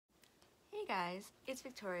guys, it's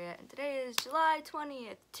Victoria, and today is July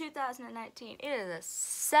 20th, 2019. It is a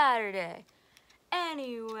Saturday.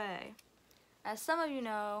 Anyway, as some of you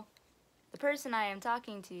know, the person I am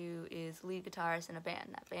talking to is lead guitarist in a band.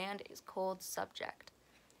 That band is Cold Subject.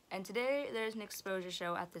 And today there's an exposure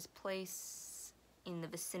show at this place in the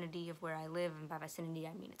vicinity of where I live, and by vicinity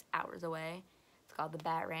I mean it's hours away. It's called the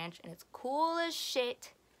Bat Ranch, and it's cool as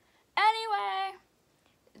shit. Anyway,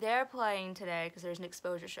 they're playing today because there's an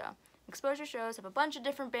exposure show. Exposure shows have a bunch of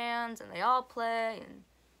different bands, and they all play, and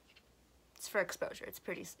it's for exposure. It's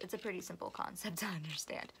a pretty simple concept to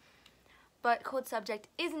understand. But Cold Subject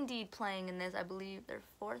is indeed playing in this. I believe they're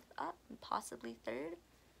fourth up, and possibly third.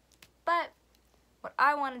 But what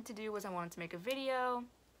I wanted to do was I wanted to make a video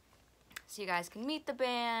so you guys can meet the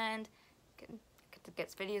band, get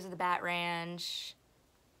videos of the Bat Ranch.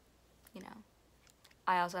 You know,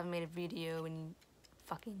 I also haven't made a video in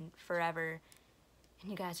fucking forever, and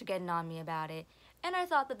you guys are getting on me about it. And I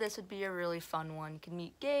thought that this would be a really fun one. You can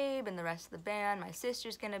meet Gabe and the rest of the band. My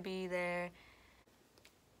sister's gonna be there.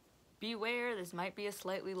 Beware, this might be a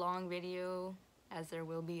slightly long video, as there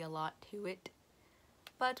will be a lot to it.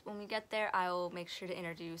 But when we get there, I will make sure to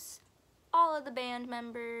introduce all of the band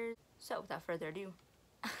members. So without further ado,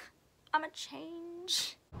 I'ma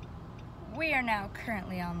change. We are now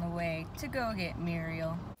currently on the way to go get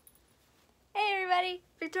Muriel. Hey everybody,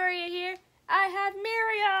 Victoria here. I have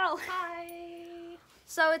Muriel! Hi!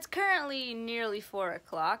 So it's currently nearly 4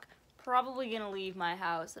 o'clock. Probably gonna leave my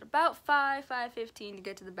house at about 5:15 to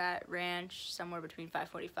get to the Bat Ranch, somewhere between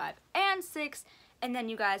 5:45 and 6, and then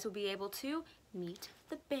you guys will be able to meet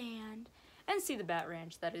the band and see the Bat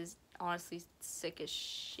Ranch. That is honestly sick as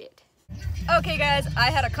shit. Okay guys,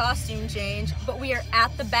 I had a costume change, but we are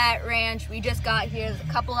at the Bat Ranch. We just got here. There's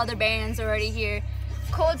a couple other bands already here.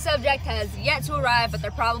 Cold Subject has yet to arrive, but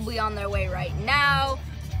they're probably on their way right now.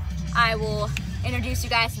 I will introduce you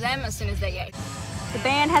guys to them as soon as they get here. The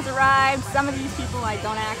band has arrived. Some of these people I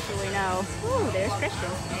don't actually know. Ooh, there's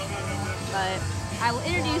Christian. But I will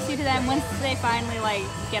introduce you to them once they finally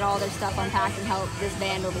get all their stuff unpacked and help this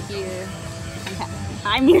band over here unpack.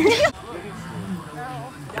 I'm Muriel.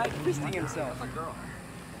 Yeah, twisting himself.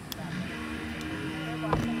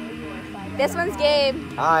 This one's Gabe.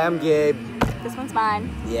 Hi, I'm Gabe. This one's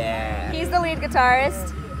mine. Yeah. He's the lead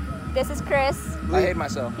guitarist. This is Chris. I hate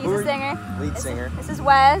myself. He's a singer. Lead singer. This is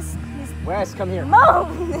Wes. Wes, come here.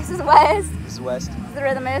 Move! This is Wes. This is Wes. He's the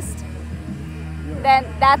rhythmist. Then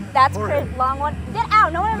that's Chris. Long one. Get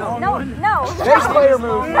out! No. Bass player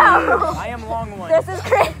move. No. I am long one. This is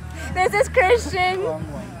Chris. This is Christian.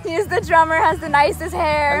 He's the drummer. Has the nicest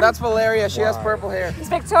hair. And that's Valeria. She has purple hair. It's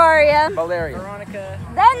Victoria. Valeria. Veronica.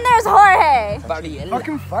 Then there's Jorge.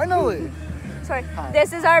 Fucking finally. Sorry.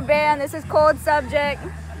 This is our band. This is Cold Subject.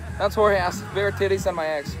 That's Jorge. Has bigger titties than my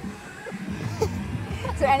ex.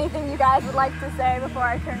 Is there anything you guys would like to say before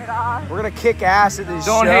I turn it off? We're gonna kick ass at this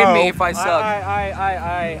show. Don't hate me if I suck.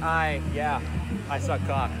 Yeah, I suck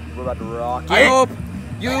cock. We're about to rock. I hope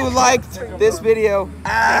You liked this video.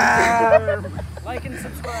 Like and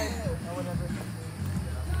subscribe.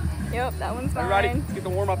 Yep, that one's fine. everybody, let's get the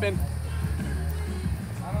warm up in.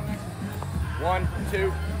 1,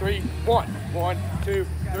 2, 3, 1. 1, 2,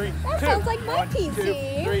 3, That 2. sounds like my 1, 2,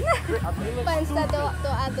 PC. 3, 3. But instead they'll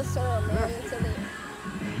add the syrup in, so they...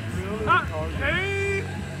 Hey,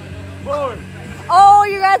 boy. Oh,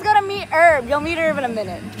 you guys gotta meet Herb. You'll meet Herb in a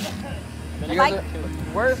minute. You guys are,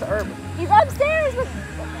 where's Herb? He's upstairs with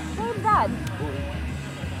Herb's dad.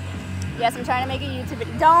 Yes, I'm trying to make a YouTube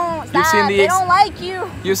video. Don't stop. seen the They don't like you.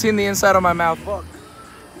 You've seen the inside of my mouth. Fuck.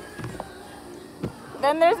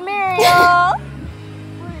 Then there's Muriel.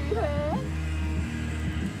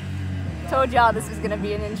 Told y'all this was gonna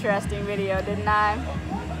be an interesting video, didn't I?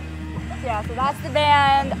 Yeah, so that's the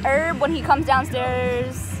band. Herb, when he comes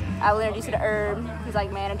downstairs, I will introduce you to Herb. He's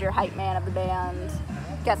like manager, hype man of the band.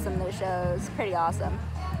 Gets them their shows. Pretty awesome.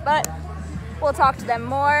 But we'll talk to them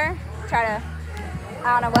more. Try to,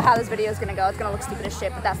 I don't know how this video is gonna go. It's gonna look stupid as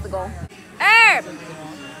shit, but that's the goal. Herb!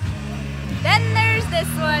 Then there's this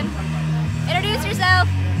one. Introduce yourself.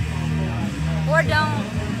 Or don't.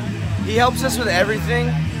 He helps us with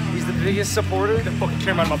everything. He's the biggest supporter. Get the fucking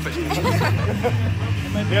camera out of my face.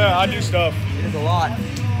 Yeah, I do stuff. He does a lot.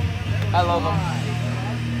 I love him.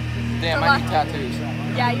 Damn, I need tattoos.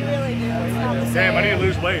 Yeah, you really do. It's not the Damn, I need same. to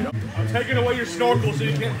lose weight. I'm taking away your snorkel so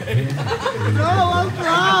you can't pay.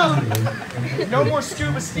 No more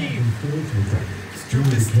Scuba Steve.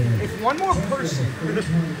 Scuba Steve. If one more person. He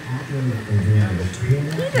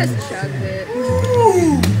just chugged it.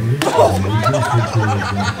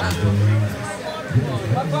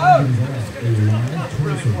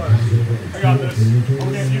 I got this.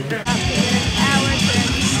 Okay, you can.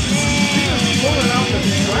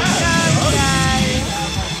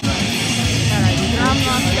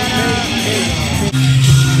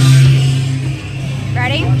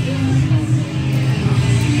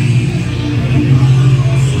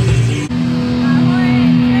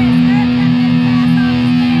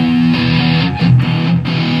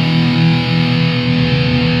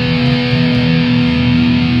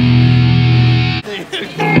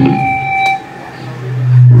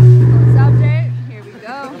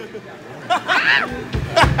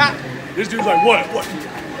 This dude's like, what?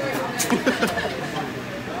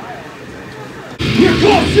 Here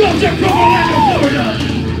comes Subject from Orlando, Florida!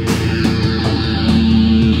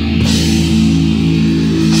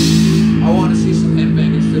 I want to see some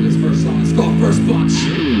headbangers for this first song. It's called First Punch.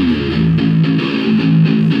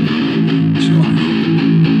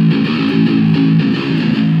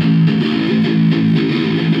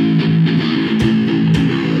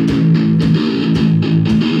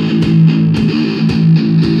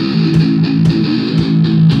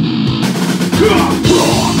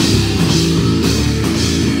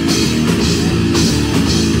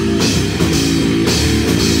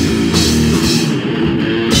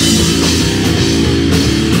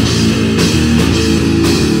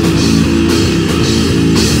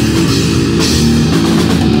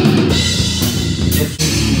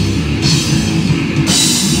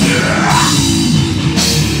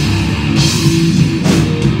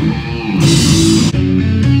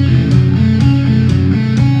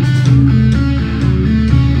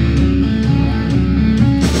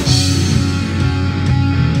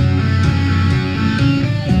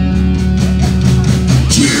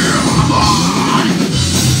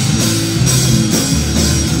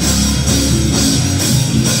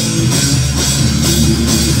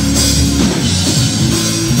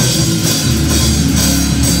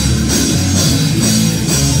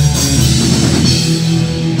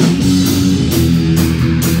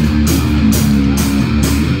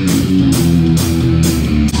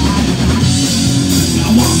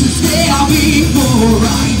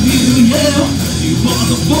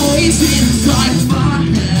 Inside my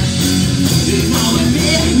head, they all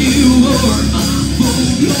admit you were my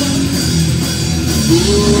phobia.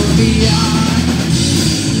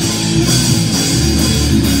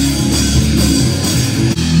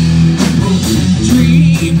 Broken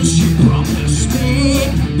dreams you promised me,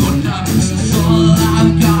 but that's all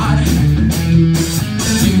I've got.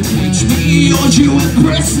 You teach me or you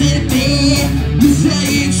imprison me. You say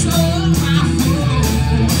it's all my fault.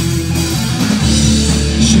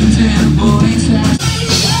 Damn boys have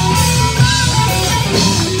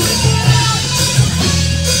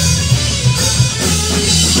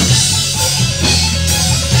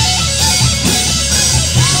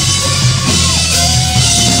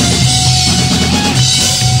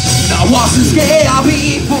I wasn't scared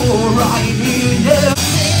before I knew you.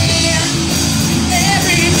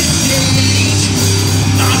 Everything changed.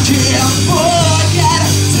 I can't forget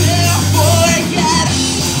to forget.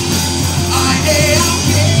 I am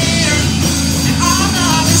here, and I'm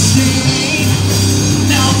not missing.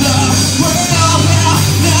 Now the world will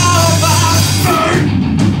know about me.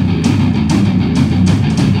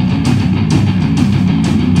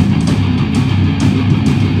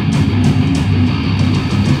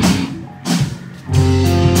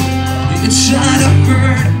 It's trying to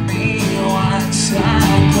hurt me once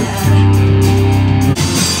again.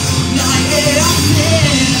 I am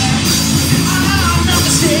here, and I'm not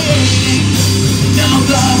missing. Now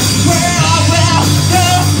the world will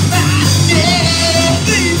know my name.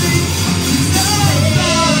 Believe me, it's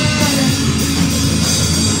alright.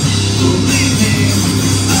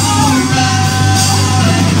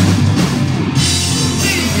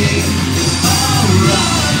 Believe me, it's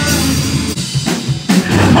alright.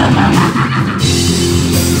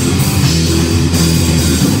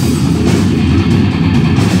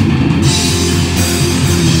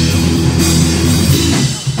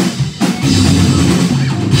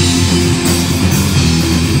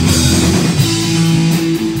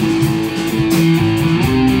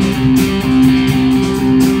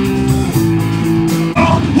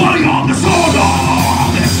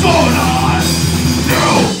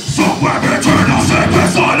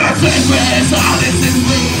 Silence is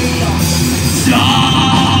real.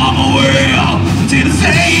 Somewhere to the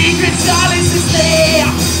sacred silence is there.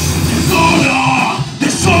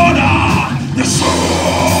 Disorder,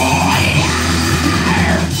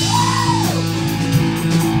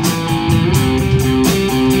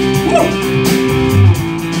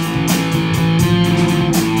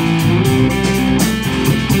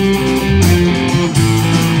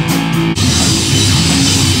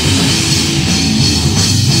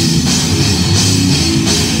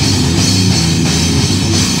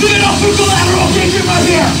 Give it up for collateral, take it right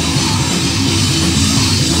here.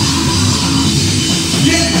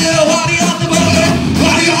 Yeah, body on the border,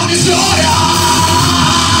 body on the shoulder.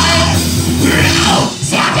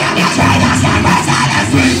 Stop down your train, stop my silence.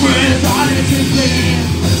 Break with silence is clean.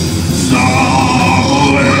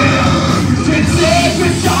 Somewhere, in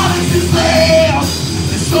sacred silence is clean.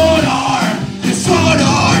 Disorder.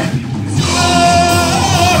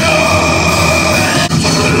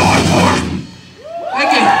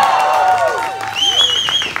 Thank you.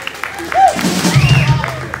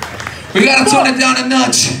 gotta tone it down a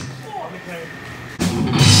notch.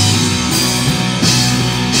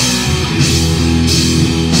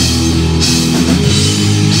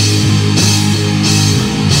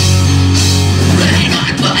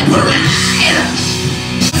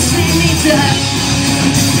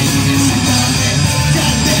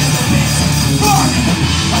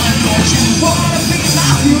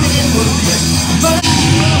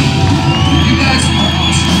 You guys are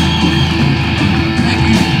awesome. Thank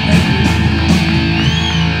you.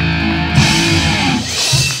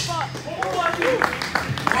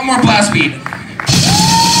 One more blast beat.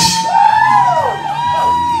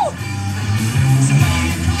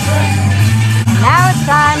 Now it's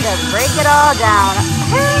time to break it all down.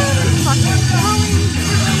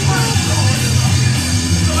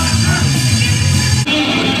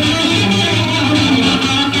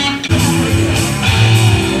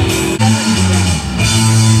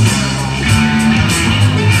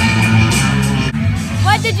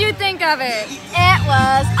 What did you think of it? It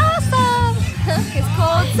was awesome. His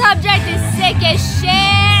cold subject is sick as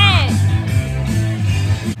shit.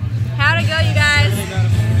 How'd it go, you guys?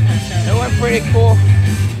 It went pretty cool.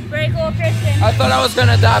 Pretty cool, Christian. I thought I was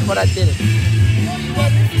gonna die, but I didn't.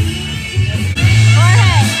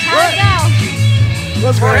 Jorge, how'd it go?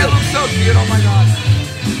 Let's go. It looks so cute, oh my god.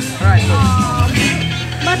 Alright,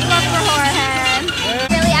 Much love for Jorge.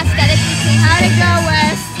 Really aesthetically pleasing. How'd it go,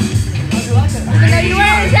 Wes? Even though you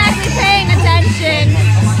weren't exactly paying attention.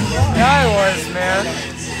 yeah, I was, man.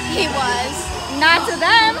 He was. Not to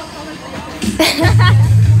them.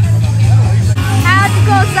 How'd the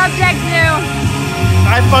cold subject do?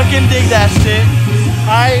 I fucking dig that shit.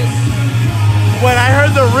 When I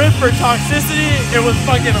heard the riff for Toxicity, it was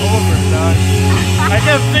fucking over, dog. I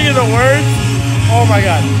kept thinking the words. Oh my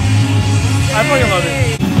god. I fucking love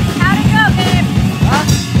it. How'd it go, babe?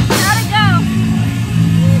 How'd it go?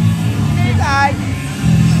 You died.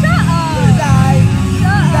 Shut up. You died.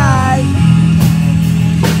 Shut up.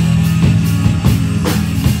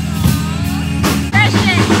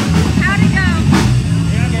 Christian, how'd it go?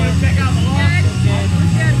 Check out the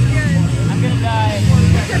Good? Good. I'm gonna die.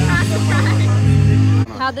 Not surprised.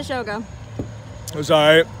 How'd the show go? It was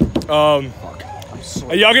alright.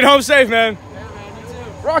 Hey, y'all get home safe, man.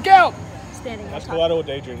 Rock out! Standing That's Collateral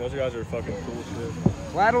Daydream. Those guys are fucking cool as shit.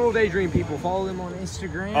 Collateral Daydream people, follow them on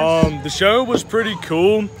Instagram. The show was pretty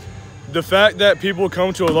cool. The fact that people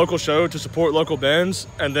come to a local show to support local bands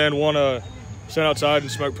and then want to sit outside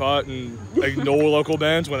and smoke pot and ignore local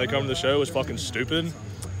bands when they come to the show is fucking stupid.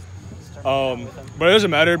 But it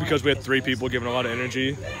doesn't matter because we had 3 people giving a lot of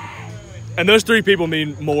energy. And those 3 people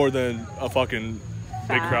mean more than a fucking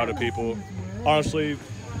big crowd of people. Honestly,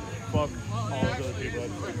 fuck all those other people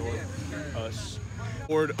that ignore us.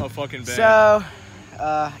 Or a fucking band. So,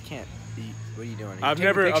 I can't eat. What are you doing? I've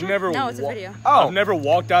never No, it's a video. I've never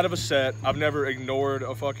walked out of a set. I've never ignored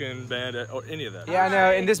a fucking band or any of that. Yeah, I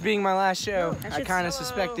know. And this being my last show, That I shit's kind of so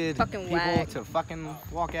suspected fucking people whack. to fucking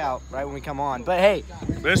walk out right when we come on. But hey,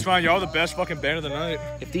 But it's fine. Y'all are the best fucking band of the night.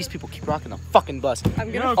 if these people keep rocking the fucking bus,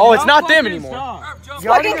 I'm gonna. oh, it's not them anymore. Y'all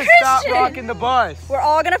Fucking need to stop Christian! rocking the bus. We're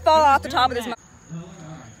all gonna fall off the top of this.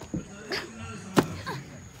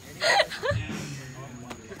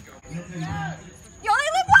 You only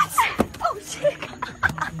live once. Oh shit.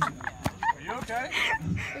 Are you okay?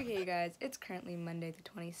 Okay, you guys. It's currently Monday the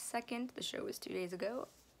 22nd. The show was 2 days ago,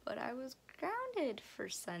 but I was grounded for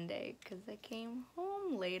Sunday because I came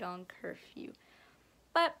home late on curfew.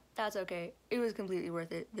 But that's okay. It was completely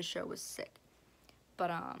worth it. The show was sick.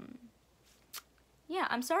 But yeah,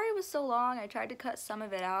 I'm sorry it was so long. I tried to cut some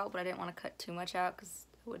of it out, but I didn't want to cut too much out because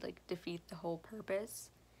it would like defeat the whole purpose.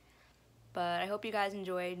 But I hope you guys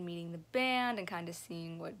enjoyed meeting the band and kind of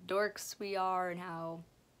seeing what dorks we are and how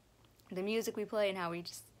the music we play and how we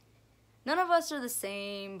just, none of us are the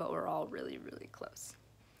same, but we're all really, really close.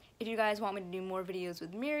 If you guys want me to do more videos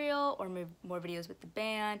with Muriel or more videos with the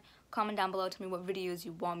band, comment down below, tell me what videos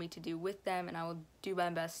you want me to do with them, and I will do my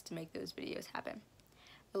best to make those videos happen.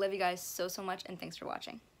 I love you guys so, so much, and thanks for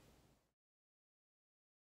watching.